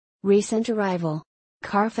Recent arrival.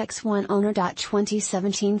 Carfax One Owner.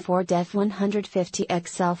 2017 Ford F-150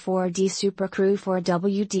 XL4D Super Crew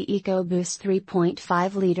 4WD EcoBoost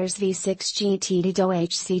 3.5 liters V6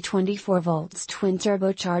 GT HC 24 volts twin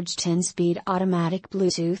turbocharged 10-speed automatic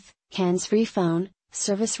Bluetooth, hands-free phone,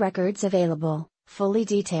 service records available, fully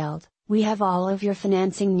detailed. We have all of your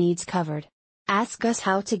financing needs covered. Ask us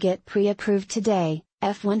how to get pre-approved today.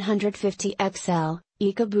 F-150 XL,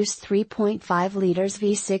 EcoBoost 3.5 liters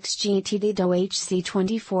V6 GT HC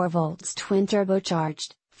 24 volts twin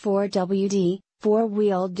turbocharged, 4WD,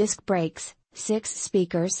 4-wheel disc brakes, 6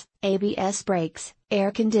 speakers, ABS brakes, air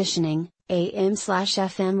conditioning,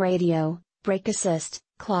 AM/FM radio, brake assist,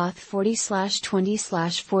 cloth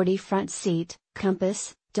 40/20/40 front seat,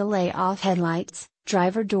 compass, delay off headlights,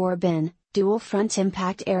 driver door bin, dual front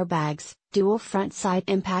impact airbags, dual front side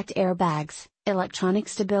impact airbags, electronic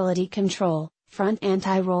stability control, front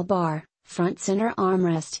anti-roll bar, front center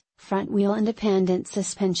armrest, front wheel independent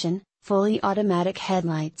suspension, fully automatic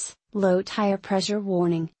headlights, low tire pressure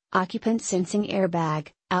warning, occupant sensing airbag,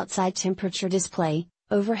 outside temperature display,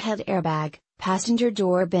 overhead airbag, passenger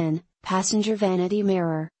door bin, passenger vanity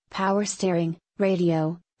mirror, power steering,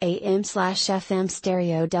 radio, AM/FM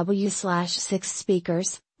stereo W/6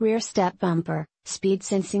 speakers, rear step bumper, speed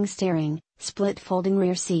sensing steering, split folding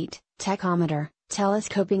rear seat, tachometer,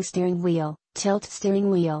 telescoping steering wheel, tilt steering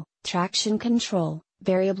wheel, traction control,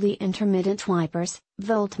 variably intermittent wipers,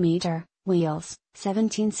 voltmeter, wheels,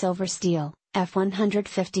 17 silver steel,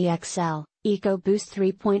 F-150 XL, EcoBoost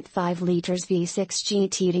 3.5 liters V6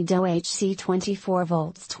 GT HC 24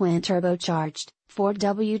 volts twin turbocharged,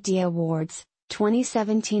 4WD awards,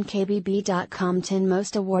 2017 KBB.com 10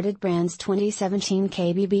 Most Awarded Brands 2017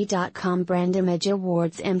 KBB.com Brand Image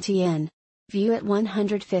Awards MTN. View at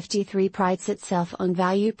 153 prides itself on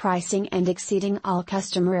value pricing and exceeding all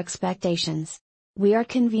customer expectations. We are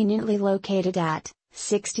conveniently located at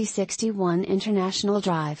 6061 International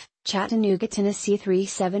Drive, Chattanooga, Tennessee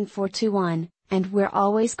 37421, and we're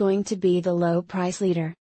always going to be the low price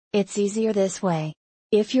leader. It's easier this way.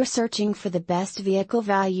 If you're searching for the best vehicle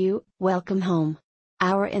value, welcome home.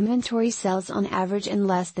 Our inventory sells on average in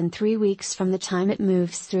less than 3 weeks from the time it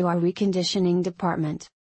moves through our reconditioning department.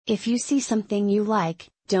 If you see something you like,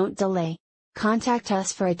 don't delay. Contact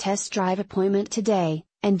us for a test drive appointment today,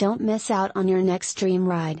 and don't miss out on your next dream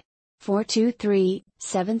ride.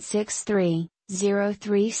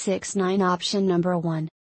 423-763-0369 option number 1.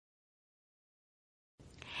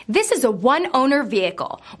 This is a one-owner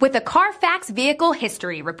vehicle with a Carfax Vehicle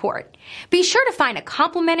History Report. Be sure to find a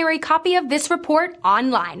complimentary copy of this report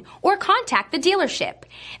online or contact the dealership.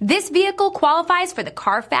 This vehicle qualifies for the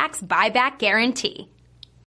Carfax Buyback Guarantee.